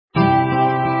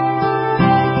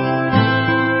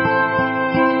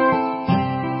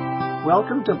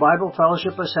Welcome to Bible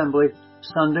Fellowship Assembly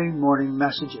Sunday Morning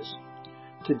Messages.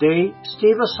 Today,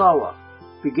 Steve Asala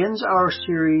begins our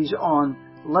series on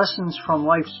Lessons from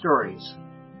Life Stories,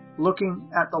 looking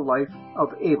at the life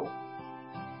of Abel.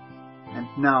 And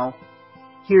now,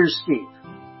 here's Steve.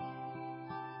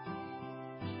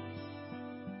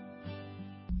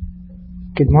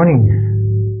 Good morning.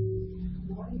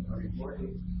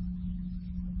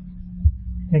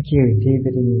 Thank you,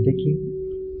 David and Vicki.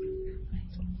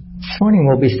 This morning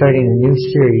we'll be starting a new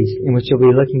series in which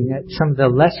we'll be looking at some of the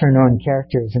lesser-known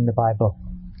characters in the Bible.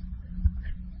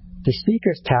 The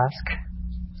speaker's task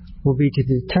will be to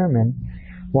determine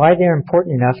why they're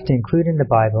important enough to include in the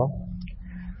Bible,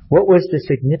 what was the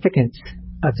significance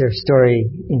of their story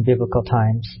in biblical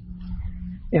times,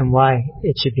 and why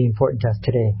it should be important to us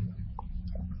today.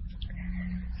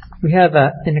 We have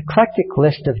an eclectic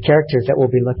list of characters that we'll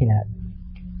be looking at.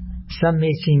 Some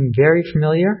may seem very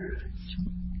familiar.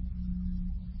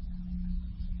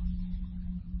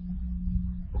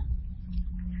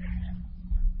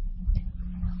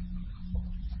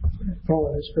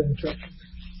 Paula has been interrupted.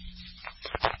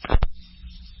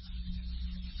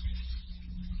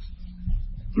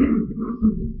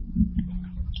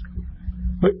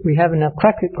 We have an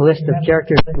eclectic list of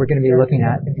characters that we're going to be looking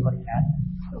at.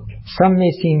 Some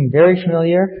may seem very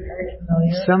familiar.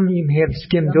 Some you may have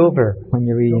skimmed over when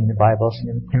you're reading the Bibles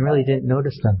and really didn't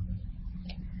notice them.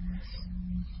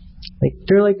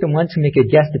 They're like the ones who make a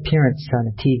guest appearance on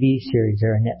a TV series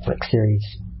or a Netflix series.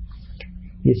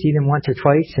 You see them once or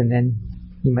twice, and then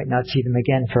you might not see them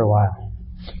again for a while,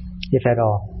 if at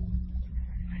all.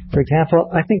 For example,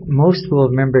 I think most will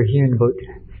remember hearing about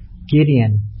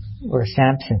Gideon or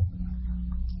Samson.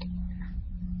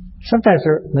 Sometimes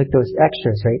they're like those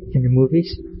extras, right, in the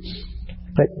movies.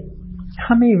 But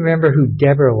how many remember who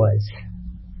Deborah was?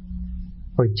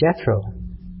 Or Jethro?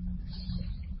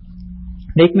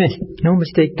 Make no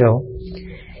mistake, though,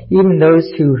 even those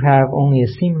who have only a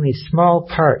seemingly small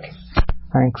part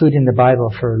are included in the Bible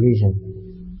for a reason.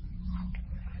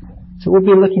 So we'll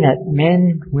be looking at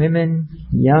men, women,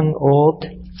 young, old,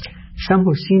 some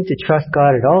who seem to trust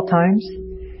God at all times,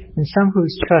 and some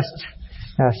whose trust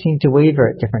seem to waver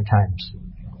at different times.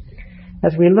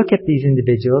 As we look at these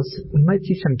individuals, we might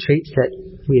see some traits that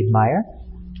we admire.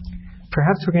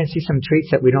 Perhaps we're going to see some traits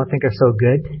that we don't think are so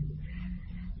good.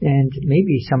 And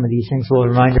maybe some of these things will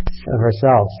remind us of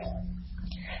ourselves.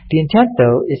 The intent,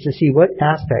 though, is to see what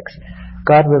aspects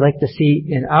God would like to see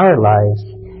in our lives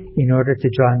in order to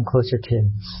draw him closer to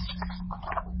him.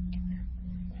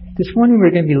 This morning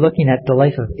we're going to be looking at the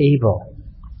life of Abel.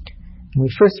 And we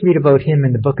first read about him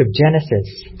in the book of Genesis,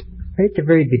 right at the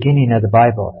very beginning of the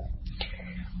Bible.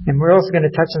 And we're also going to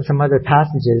touch on some other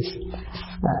passages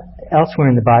elsewhere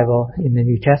in the Bible in the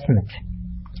New Testament.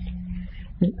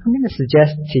 And I'm going to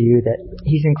suggest to you that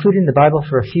he's included in the Bible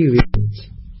for a few reasons.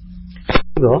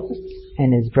 Abel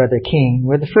and his brother Cain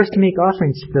were the first to make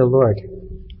offerings to the Lord.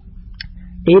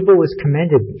 Abel was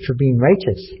commended for being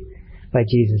righteous by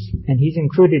Jesus, and he's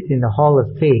included in the Hall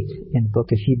of Faith in the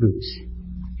book of Hebrews.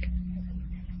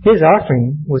 His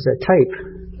offering was a type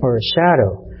or a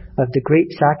shadow of the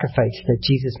great sacrifice that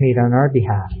Jesus made on our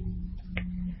behalf.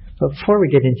 But before we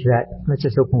get into that, let's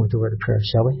just open with a word of prayer,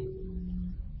 shall we?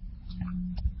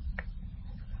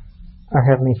 Our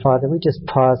Heavenly Father, we just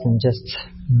pause and just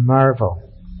marvel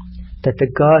that the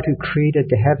God who created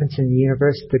the heavens and the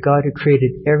universe, the God who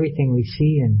created everything we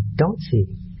see and don't see,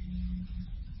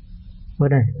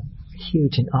 what a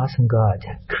huge and awesome God,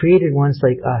 created ones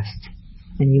like us.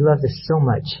 And you loved us so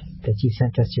much that you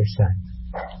sent us your Son.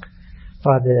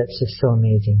 Father, that's just so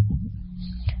amazing.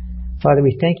 Father,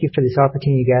 we thank you for this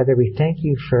opportunity to gather. We thank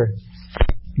you for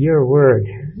your word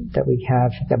that we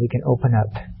have, that we can open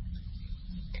up.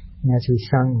 And as we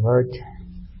sung, Lord,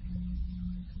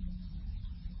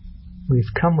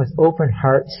 we've come with open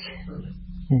hearts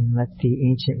and let the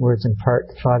ancient words impart,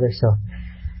 Father. So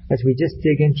as we just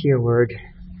dig into your word,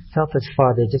 help us,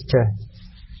 Father, just to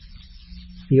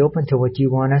be open to what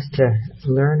you want us to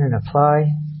learn and apply.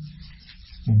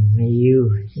 And may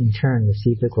you, in turn,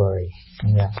 receive the glory.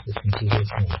 And we ask this in Jesus'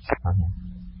 name. Amen.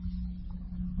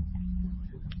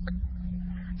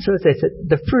 So as I said,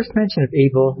 the first mention of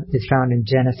Abel is found in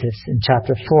Genesis in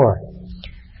chapter 4.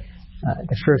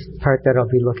 The first part that I'll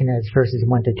be looking at is verses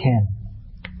 1 to 10.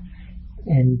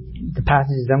 And the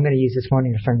passages I'm going to use this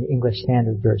morning are from the English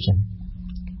Standard Version.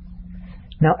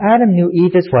 Now Adam knew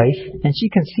Eve his wife, and she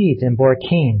conceived and bore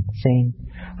Cain, saying,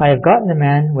 I have gotten a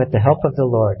man with the help of the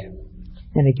Lord.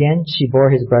 And again she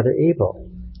bore his brother Abel.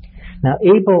 Now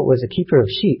Abel was a keeper of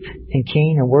sheep, and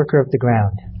Cain a worker of the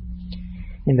ground.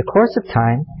 In the course of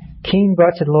time, Cain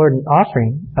brought to the Lord an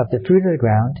offering of the fruit of the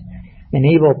ground, And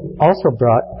Abel also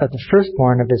brought of the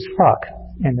firstborn of his flock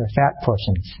and their fat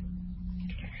portions.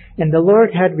 And the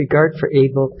Lord had regard for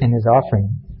Abel and his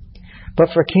offering, but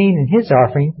for Cain and his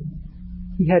offering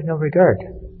he had no regard.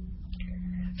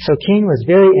 So Cain was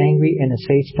very angry, and his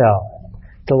face fell.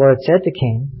 The Lord said to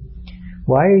Cain,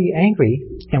 "Why are you angry,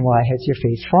 and why has your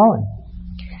face fallen?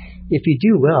 If you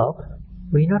do well,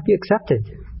 will you not be accepted?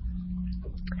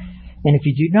 And if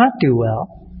you do not do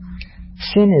well,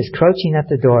 sin is crouching at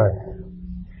the door.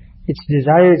 Its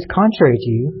desire is contrary to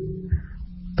you,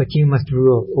 but you must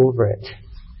rule over it."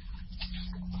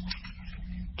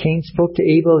 Cain spoke to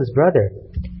Abel his brother,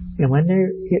 and when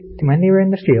they were in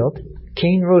the field,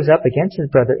 Cain rose up against his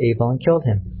brother Abel and killed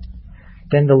him.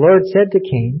 Then the Lord said to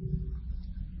Cain,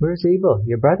 "Where is Abel,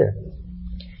 your brother?"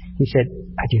 He said,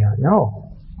 "I do not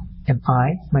know. Am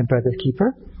I my brother's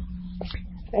keeper?"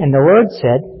 And the Lord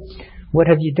said, "What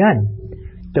have you done?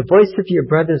 The voice of your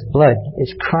brother's blood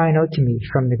is crying out to me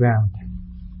from the ground."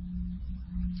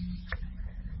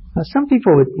 Now, some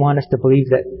people would want us to believe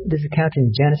that this account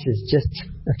in Genesis is just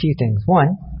a few things.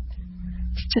 One,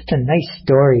 it's just a nice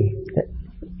story that,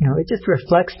 it just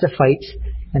reflects the fights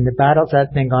and the battles that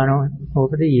have been gone on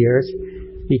over the years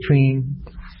between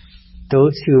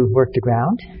those who worked the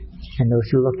ground and those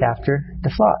who looked after the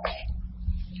flocks.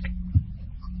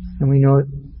 And we know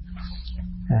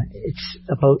it's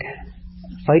about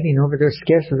fighting over their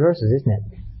scarce resources, isn't it?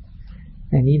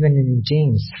 And even in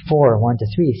James 4,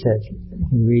 1-3 says,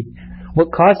 we read,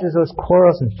 "What causes those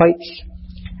quarrels and fights?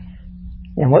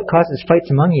 And what causes fights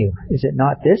among you? Is it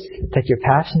not this, that your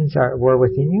passions are at war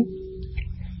within you?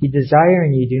 You desire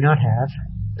and you do not have,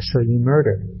 so you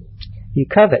murder. You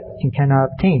covet and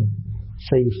cannot obtain,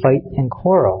 so you fight and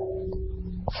quarrel.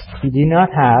 You do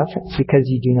not have because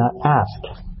you do not ask.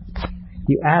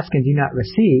 You ask and do not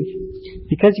receive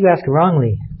because you ask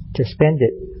wrongly to spend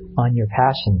it on your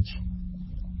passions."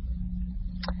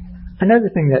 Another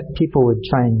thing that people would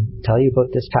try and tell you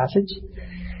about this passage,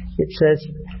 it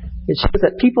shows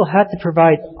that people had to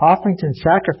provide offerings and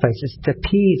sacrifices to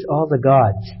appease all the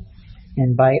gods.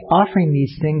 And by offering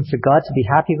these things, the gods would be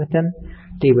happy with them.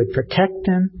 They would protect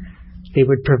them. They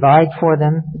would provide for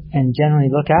them and generally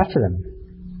look after them.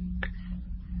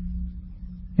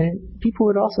 And people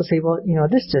would also say, well,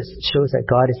 this just shows that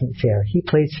God isn't fair. He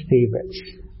plays favorites.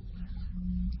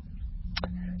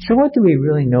 So what do we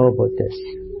really know about this?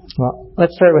 Well,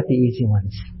 let's start with the easy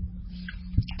ones.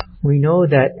 We know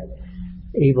that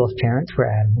Abel's parents were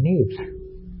Adam and Eve.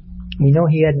 We know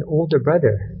he had an older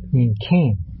brother named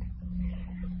Cain.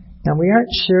 Now, we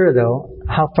aren't sure, though,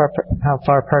 how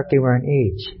far apart they were in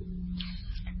age.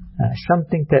 Some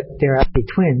think that they're actually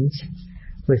twins,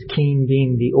 with Cain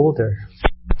being the older,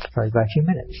 probably by a few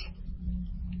minutes.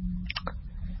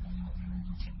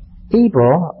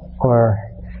 Abel, or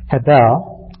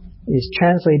Habel, is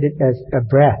translated as a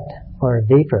breath or a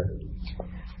vapor.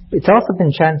 It's also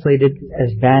been translated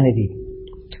as vanity.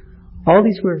 All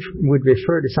these words would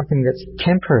refer to something that's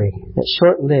temporary, that's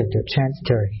short-lived or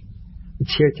transitory.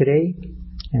 It's here today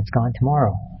and it's gone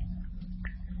tomorrow.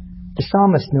 The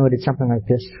psalmist noted something like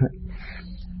this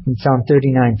in Psalm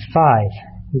 39:5.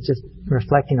 He's just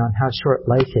reflecting on how short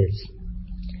life is.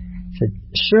 He said,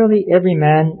 "Surely every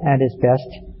man at his best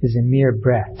is a mere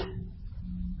breath,"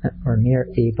 or mere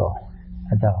Abel.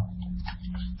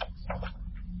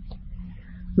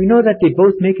 We know that they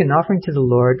both make an offering to the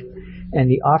Lord, and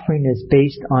the offering is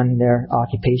based on their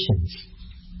occupations.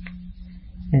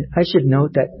 And I should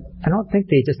note that I don't think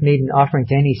they just made an offering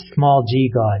to any small g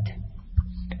god,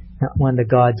 not one of the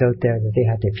gods out there that they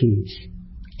had to appease.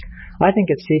 I think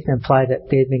it's safe to imply that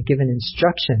they had been given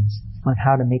instructions on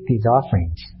how to make these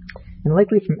offerings, and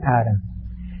likely from Adam,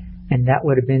 and that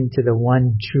would have been to the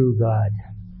one true God.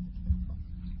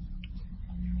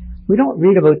 We don't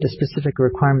read about the specific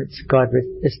requirements God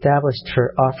established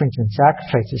for offerings and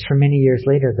sacrifices for many years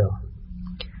later, though.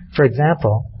 For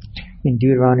example, in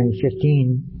Deuteronomy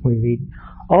 15, we read,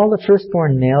 "All the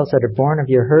firstborn males that are born of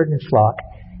your herd and flock,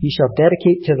 you shall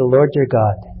dedicate to the Lord your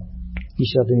God. You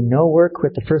shall do no work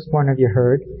with the firstborn of your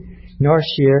herd, nor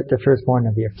shear the firstborn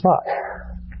of your flock.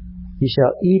 You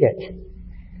shall eat it,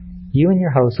 you and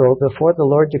your household, before the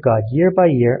Lord your God, year by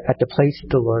year, at the place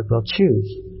the Lord will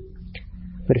choose.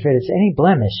 But if it has any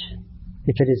blemish,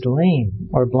 if it is lame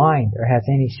or blind or has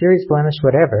any serious blemish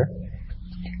whatever,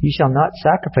 you shall not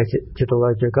sacrifice it to the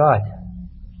Lord your God."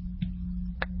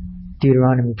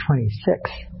 Deuteronomy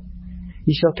 26.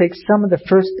 "You shall take some of the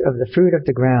first of the fruit of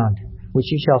the ground, which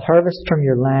you shall harvest from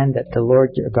your land that the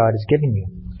Lord your God has given you.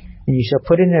 And you shall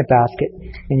put it in a basket,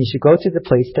 and you shall go to the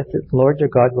place that the Lord your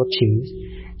God will choose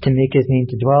to make his name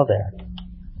to dwell there."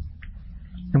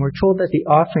 And we're told that the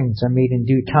offerings are made in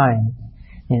due time,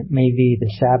 It may be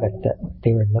the Sabbath that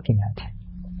they were looking at.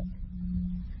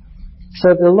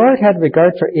 So the Lord had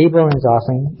regard for Abel and his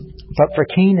offering, but for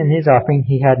Cain and his offering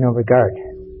he had no regard.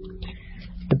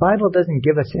 The Bible doesn't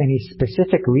give us any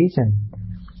specific reason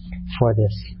for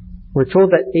this. We're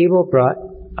told that Abel brought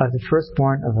of the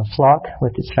firstborn of a flock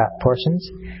with its fat portions,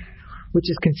 which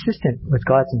is consistent with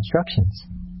God's instructions.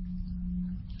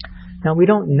 Now we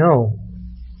don't know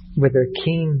whether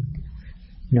Cain,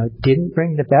 didn't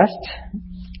bring the best,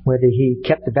 whether he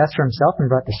kept the best for himself and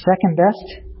brought the second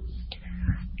best,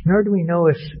 nor do we know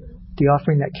if the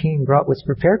offering that Cain brought was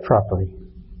prepared properly.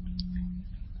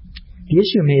 The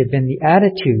issue may have been the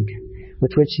attitude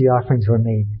with which the offerings were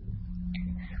made.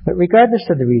 But regardless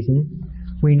of the reason,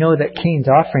 we know that Cain's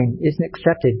offering isn't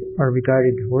accepted or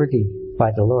regarded worthy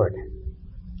by the Lord.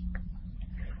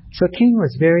 So Cain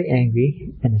was very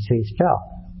angry and his face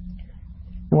fell.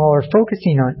 And while we're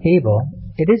focusing on Abel,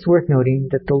 it is worth noting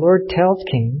that the Lord tells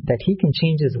Cain that he can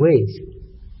change his ways.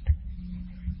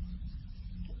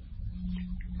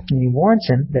 And he warns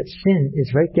him that sin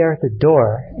is right there at the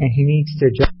door and he needs to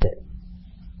address it.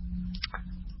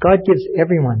 God gives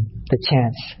everyone the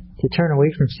chance to turn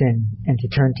away from sin and to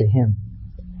turn to Him.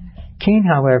 Cain,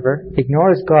 however,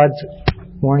 ignores God's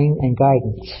warning and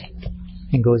guidance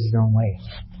and goes his own way.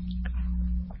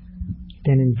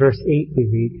 Then in verse 8 we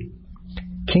read,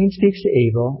 Cain speaks to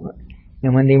Abel,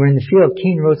 and when they were in the field,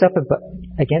 Cain rose up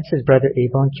against his brother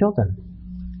Abel and killed him.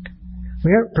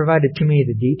 We aren't provided too many of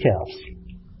the details.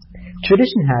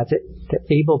 Tradition has it that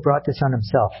Abel brought this on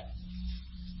himself.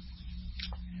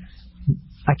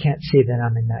 I can't say that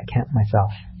I'm in that camp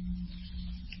myself.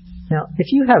 Now,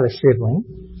 if you have a sibling,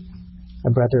 a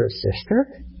brother or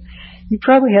sister, you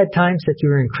probably had times that you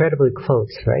were incredibly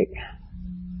close, right?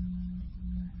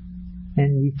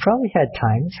 And you probably had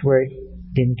times where you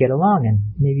didn't get along and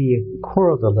maybe you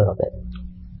quarreled a little bit.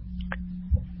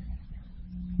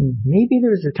 And maybe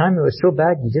there was a time it was so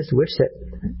bad you just wish that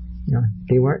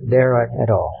they weren't there at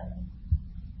all.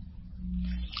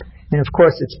 And of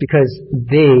course it's because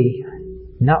they,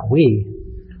 not we,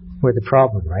 were the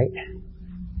problem, right?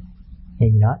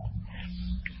 Maybe not.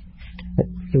 But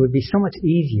it would be so much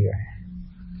easier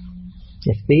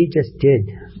if they just did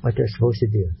what they're supposed to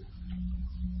do.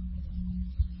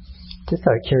 Just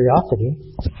out of curiosity,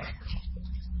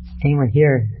 anyone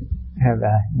here have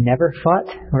never fought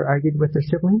or argued with their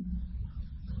sibling?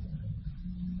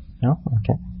 No?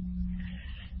 Okay.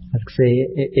 Let's say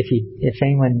if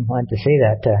anyone wanted to say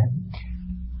that,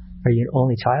 are you an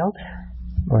only child?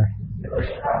 Or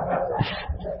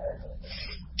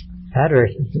that, or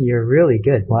you're really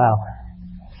good. Wow.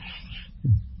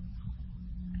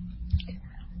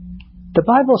 The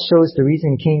Bible shows the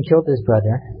reason Cain killed his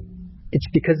brother. It's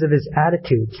because of his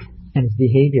attitudes and his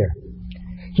behavior.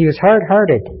 He was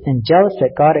hard-hearted and jealous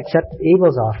that God accepted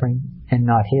Abel's offering and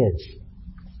not his.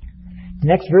 The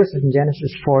next verses in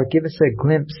Genesis 4 give us a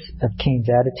glimpse of Cain's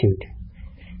attitude.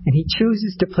 And he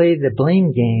chooses to play the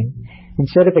blame game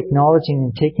instead of acknowledging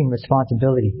and taking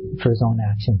responsibility for his own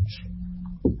actions.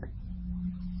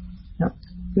 Now,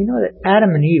 we know that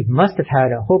Adam and Eve must have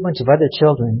had a whole bunch of other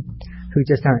children who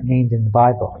just aren't named in the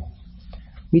Bible.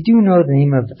 We do know the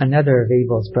name of another of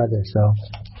Abel's brothers, though.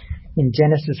 In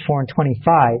Genesis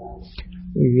 4:25,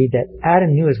 we read that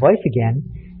Adam knew his wife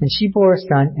again, and she bore a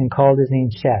son and called his name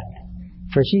Seth.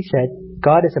 For she said,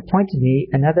 God has appointed me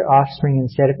another offspring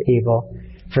instead of Abel,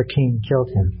 for Cain killed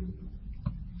him.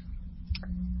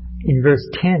 In verse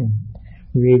 10,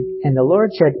 we read, And the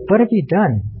Lord said, What have you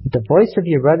done? The voice of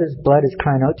your brother's blood is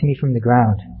crying out to me from the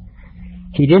ground.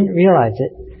 He didn't realize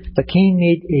it, but Cain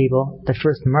made Abel the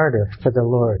first martyr for the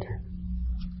Lord.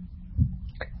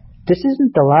 This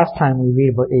isn't the last time we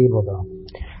read about Abel, though.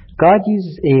 God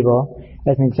uses Abel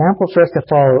as an example for us to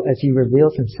follow as he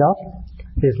reveals himself,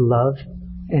 his love,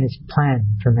 and his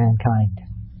plan for mankind.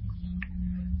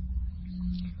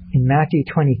 In Matthew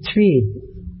 23,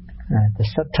 the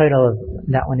subtitle of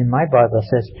that one in my Bible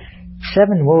says,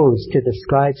 7 woes to the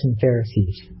scribes and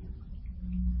Pharisees.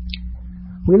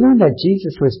 We learn that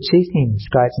Jesus was chastening the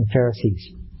scribes and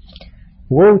Pharisees.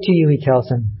 Woe to you, he tells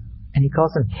them, and he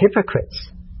calls them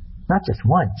hypocrites, not just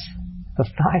once, but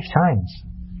 5 times.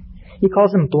 He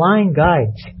calls them blind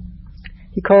guides.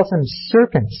 He calls them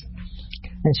serpents,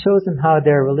 and shows them how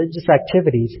their religious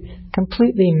activities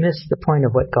completely miss the point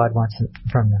of what God wants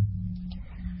from them.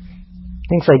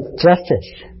 Things like justice,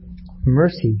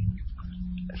 mercy,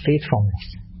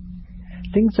 faithfulness.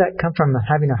 Things that come from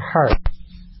having a heart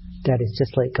that is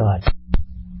just like God.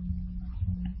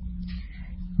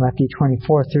 Matthew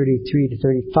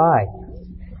 24:33-35.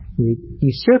 Read,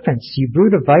 You serpents, you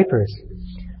brood of vipers,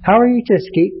 how are you to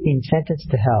escape being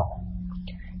sentenced to hell?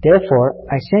 Therefore,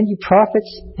 I send you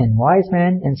prophets and wise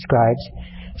men and scribes,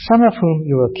 some of whom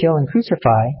you will kill and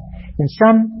crucify, and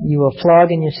some you will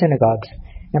flog in your synagogues,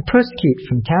 and persecute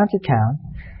from town to town,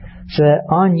 so that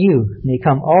on you may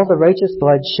come all the righteous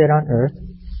blood shed on earth,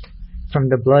 from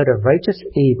the blood of righteous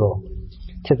Abel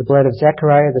to the blood of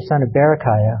Zechariah the son of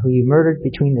Berechiah, who you murdered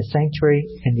between the sanctuary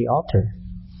and the altar.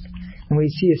 And we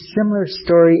see a similar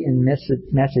story and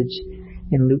message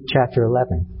in Luke chapter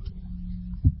 11.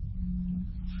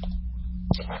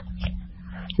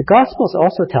 The Gospels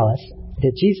also tell us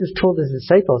that Jesus told his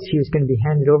disciples he was going to be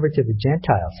handed over to the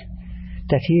Gentiles,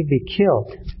 that he would be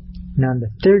killed, and on the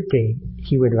third day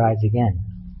he would rise again.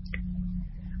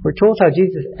 We're told how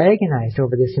Jesus agonized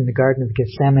over this in the Garden of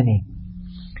Gethsemane,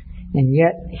 and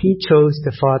yet he chose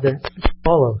to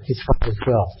follow his Father's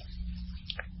will.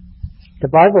 The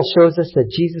Bible shows us that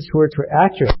Jesus' words were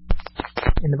accurate,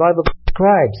 and the Bible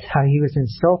describes how he was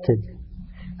insulted,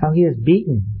 how he was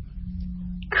beaten,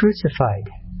 crucified,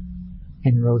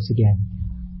 and rose again.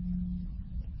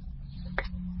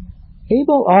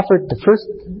 Abel offered the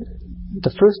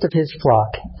first of his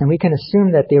flock, and we can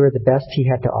assume that they were the best he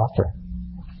had to offer.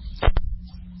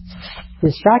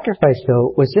 His sacrifice,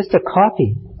 though, was just a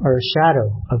copy or a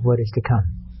shadow of what is to come.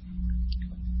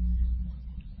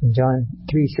 In John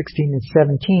 3:16 and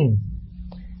 17,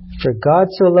 for God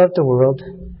so loved the world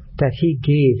that he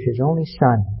gave his only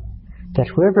Son, that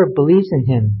whoever believes in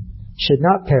him should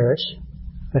not perish,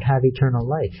 but have eternal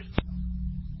life.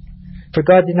 For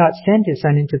God did not send his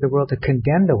Son into the world to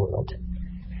condemn the world,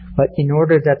 but in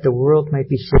order that the world might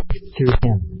be saved through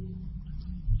him.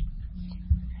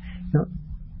 Now,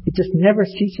 it just never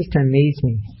ceases to amaze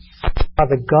me how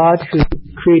the God who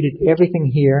created everything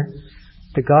here,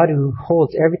 the God who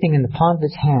holds everything in the palm of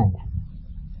his hand,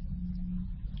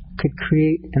 could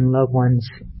create and love ones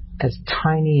as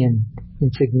tiny and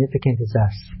insignificant as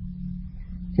us,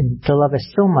 and to love us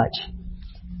so much,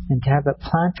 and to have a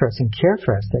plan for us and care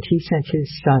for us that he sent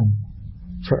his Son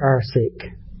for our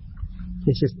sake.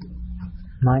 It's just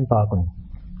mind-boggling.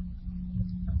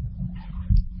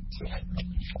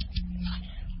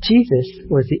 Jesus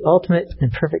was the ultimate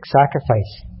and perfect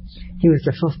sacrifice. He was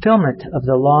the fulfillment of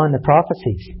the law and the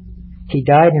prophecies. He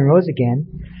died and rose again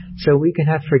so we can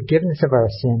have forgiveness of our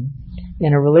sin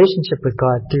and a relationship with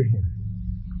God through him.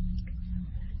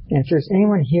 And if there's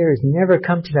anyone here who's never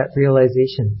come to that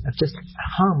realization of just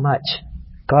how much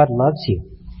God loves you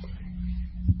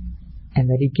and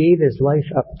that he gave his life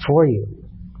up for you,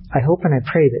 I hope and I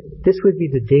pray that this would be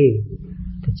the day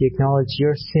that you acknowledge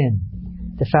your sin,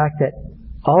 the fact that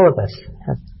all of us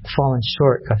have fallen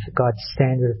short of God's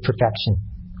standard of perfection,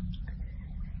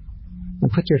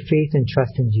 and put your faith and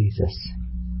trust in Jesus.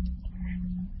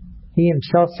 He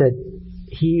himself said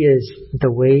he is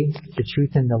the way, the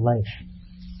truth, and the life,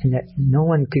 and that no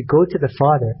one could go to the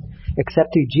Father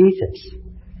except through Jesus.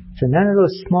 So none of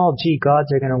those small g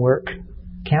gods are going to work.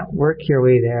 Can't work your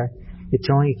way there. It's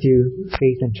only through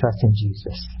faith and trust in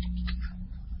Jesus.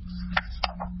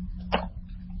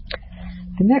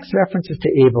 The next references to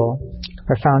Abel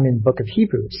are found in the book of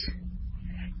Hebrews.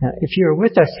 Now, if you were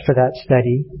with us for that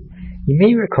study, you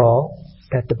may recall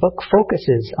that the book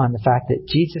focuses on the fact that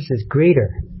Jesus is greater.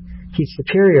 He's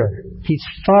superior. He's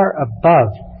far above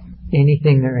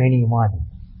anything or anyone.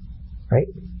 Right?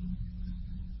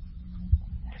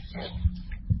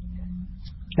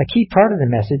 A key part of the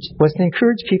message was to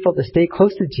encourage people to stay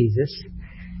close to Jesus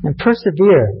and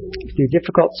persevere through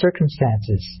difficult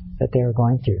circumstances that they were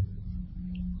going through.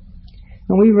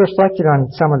 And we reflected on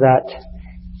some of that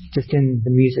just in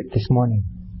the music this morning.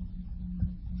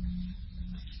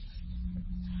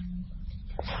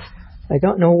 I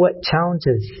don't know what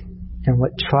challenges and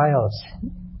what trials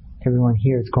everyone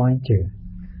here is going through,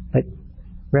 but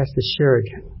rest assured,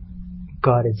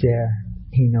 God is there.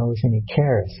 He knows and he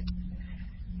cares.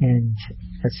 And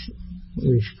as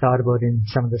we've thought about in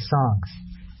some of the songs,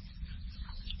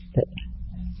 that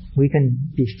we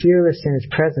can be fearless in his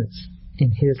presence,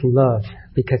 in his love,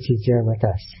 because he's there with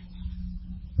us.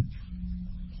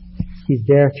 He's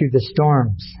there through the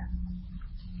storms.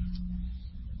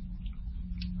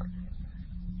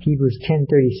 Hebrews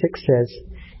 10:36 says,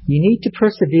 you need to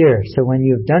persevere, so when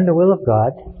you have done the will of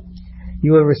God,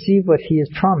 you will receive what he has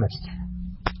promised.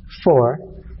 For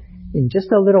in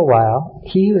just a little while,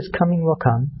 he who is coming will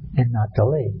come and not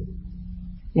delay.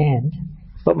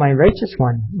 But my righteous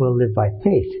one will live by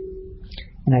faith,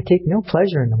 and I take no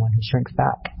pleasure in the one who shrinks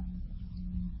back.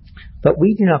 But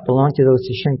we do not belong to those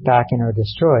who shrink back and are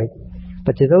destroyed,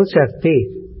 but to those who have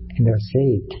faith and are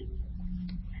saved.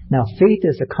 Now faith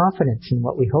is a confidence in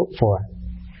what we hope for,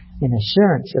 an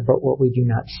assurance about what we do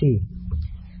not see.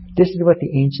 This is what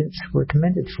the ancients were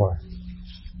commended for.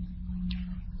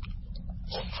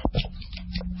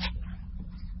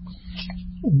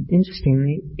 And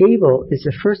interestingly, Abel is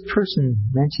the first person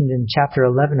mentioned in chapter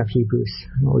 11 of Hebrews,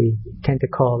 what we tend to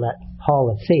call that hall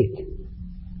of faith.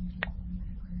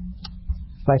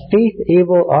 By faith,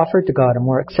 Abel offered to God a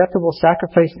more acceptable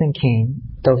sacrifice than Cain,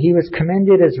 though he was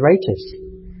commended as righteous.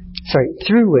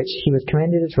 Through which he was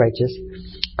commended as righteous,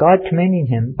 God commending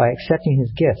him by accepting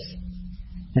his gifts.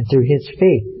 And through his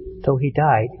faith, though he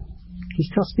died, he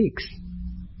still speaks.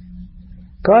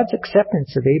 God's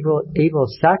acceptance of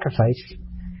Abel's sacrifice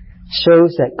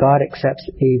shows that God accepts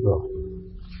Abel.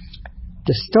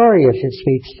 The story of his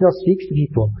faith still speaks to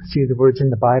people through the words in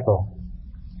the Bible.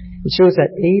 It shows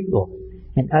that Abel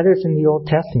and others in the Old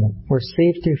Testament were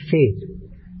saved through faith,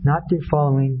 not through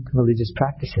following religious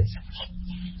practices.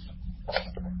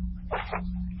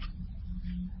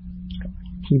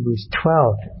 Hebrews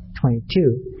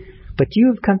 12:22. But you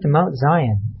have come to Mount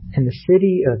Zion, and the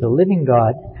city of the living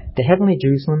God, the heavenly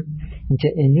Jerusalem, and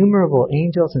to innumerable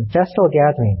angels in festal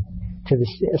gathering, to the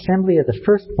assembly of the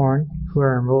firstborn who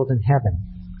are enrolled in heaven,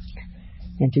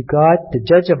 and to God, the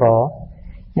judge of all,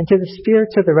 and to the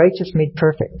spirits of the righteous made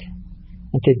perfect,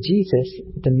 and to Jesus,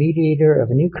 the mediator of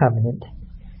a new covenant,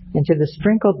 and to the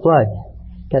sprinkled blood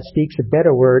that speaks a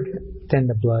better word than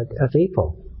the blood of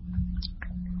Abel.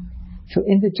 So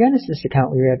in the Genesis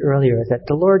account we read earlier, that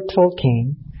the Lord told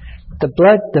Cain,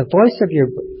 the voice of your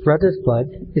brother's blood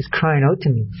is crying out to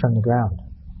me from the ground.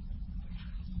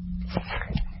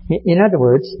 In other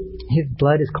words, his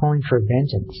blood is calling for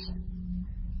vengeance.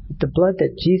 The blood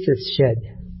that Jesus shed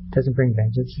doesn't bring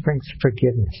vengeance, it brings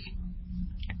forgiveness.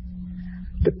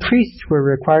 The priests were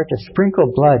required to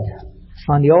sprinkle blood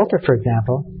on the altar, for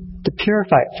example, to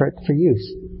purify it for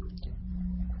use.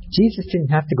 Jesus didn't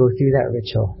have to go through that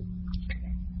ritual.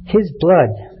 His blood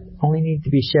only needed to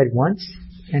be shed once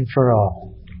and for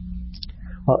all.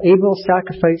 While Abel's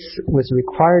sacrifice was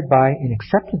required by and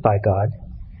accepted by God,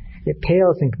 it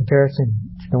pales in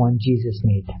comparison to the one Jesus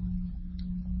made.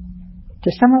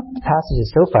 To sum up the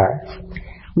passages so far,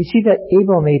 we see that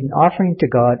Abel made an offering to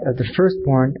God of the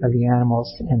firstborn of the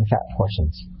animals and the fat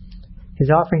portions. His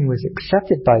offering was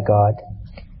accepted by God,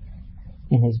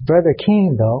 and his brother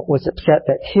Cain, though, was upset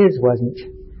that his wasn't,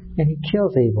 and he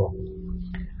kills Abel,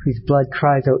 whose blood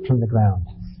cries out from the ground.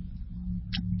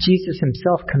 Jesus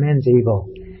himself commends Abel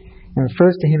and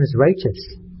refers to him as righteous,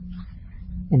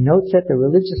 and notes that the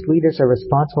religious leaders are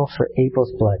responsible for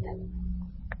Abel's blood.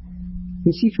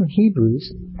 We see from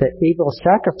Hebrews that Abel's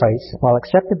sacrifice, while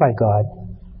accepted by God,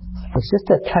 was just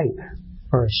a type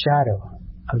or a shadow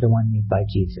of the one made by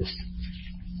Jesus.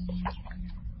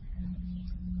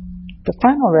 The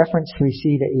final reference we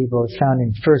see to Abel is found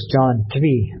in 1 John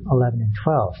 3:11 and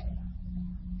 12.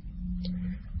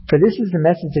 For this is the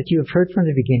message that you have heard from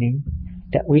the beginning,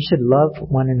 that we should love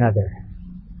one another.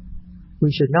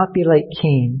 We should not be like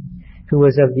Cain, who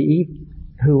was of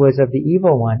the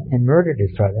evil one and murdered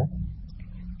his brother.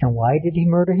 And why did he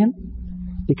murder him?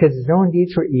 Because his own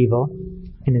deeds were evil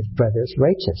and his brother's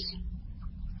righteous.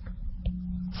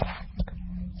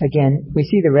 Again, we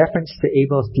see the reference to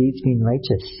Abel's deeds being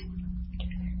righteous.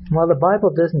 And while the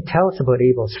Bible doesn't tell us about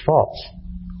Abel's faults,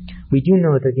 we do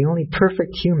know that the only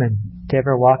perfect human to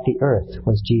ever walk the earth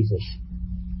was Jesus.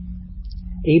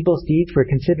 Abel's deeds were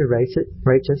considered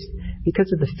righteous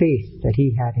because of the faith that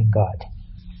he had in God.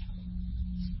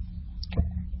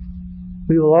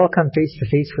 We will all come face to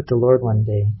face with the Lord one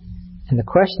day, and the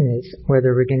question is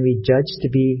whether we're going to be judged to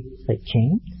be like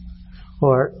Cain,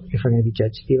 or if we're going to be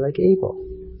judged to be like Abel.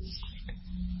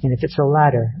 And if it's the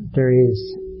latter, there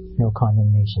is no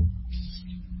condemnation.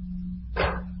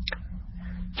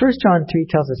 1 John 3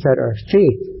 tells us that our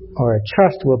faith or our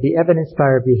trust will be evidenced by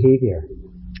our behavior.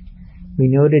 We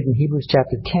noted in Hebrews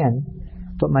chapter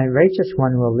 10, but my righteous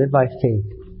one will live by faith,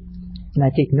 and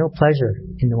I take no pleasure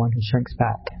in the one who shrinks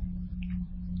back.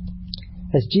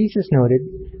 As Jesus noted,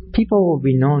 people will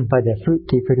be known by the fruit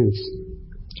they produce.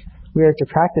 We are to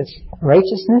practice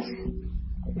righteousness,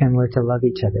 and we're to love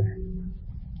each other.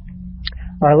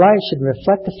 Our lives should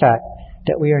reflect the fact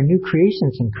that we are new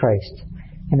creations in Christ,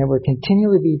 and that we're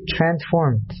continually being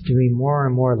transformed to be more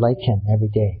and more like Him every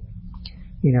day,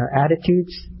 in our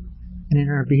attitudes and in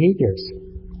our behaviors.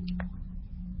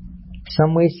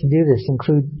 Some ways to do this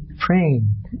include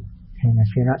praying, and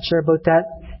if you're not sure about that,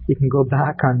 you can go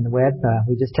back on the web.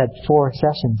 We just had 4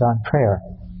 sessions on prayer.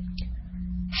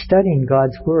 Studying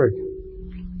God's Word,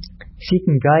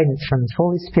 seeking guidance from His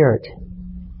Holy Spirit,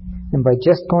 and by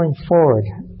just going forward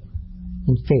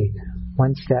in faith,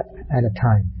 one step at a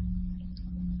time.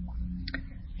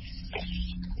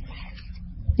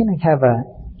 I'm going to have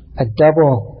a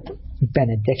double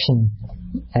benediction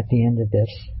at the end of this.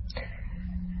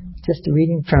 Just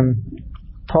reading from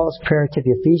Paul's prayer to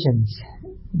the Ephesians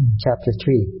chapter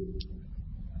 3.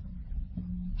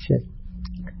 It says,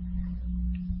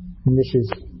 and this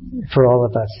is for all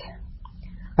of us.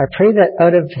 I pray that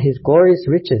out of His glorious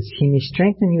riches He may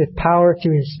strengthen you with power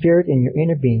through His Spirit in your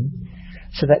inner being,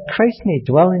 so that Christ may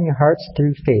dwell in your hearts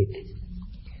through faith.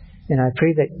 And I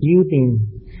pray that you, being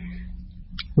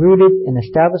rooted and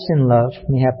established in love,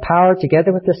 may have power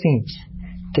together with the saints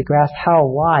to grasp how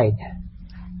wide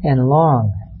and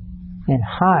long and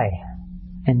high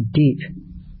and deep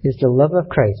is the love of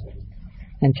Christ,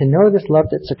 and to know this love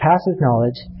that surpasses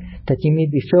knowledge, that you may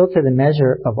be filled to the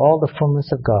measure of all the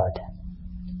fullness of God.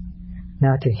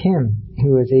 Now to Him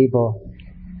who is able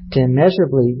to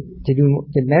do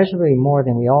immeasurably more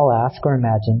than we all ask or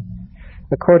imagine,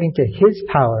 according to His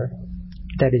power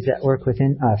that is at work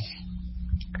within us.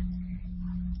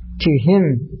 To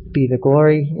Him be the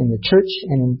glory in the church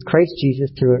and in Christ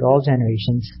Jesus throughout all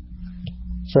generations,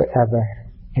 forever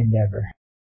and ever.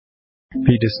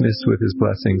 Be dismissed with His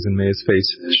blessings, and may His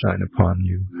face shine upon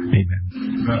you.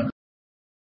 Amen.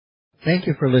 Thank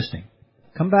you for listening.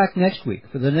 Come back next week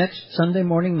for the next Sunday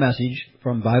morning message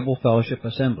from Bible Fellowship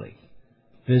Assembly.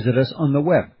 Visit us on the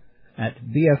web at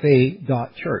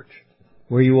bfa.church,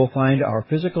 where you will find our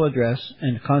physical address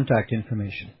and contact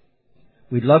information.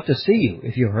 We'd love to see you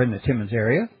if you're in the Timmins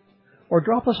area, or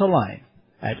drop us a line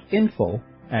at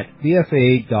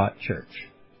info@bfa.church.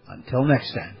 Until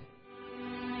next time.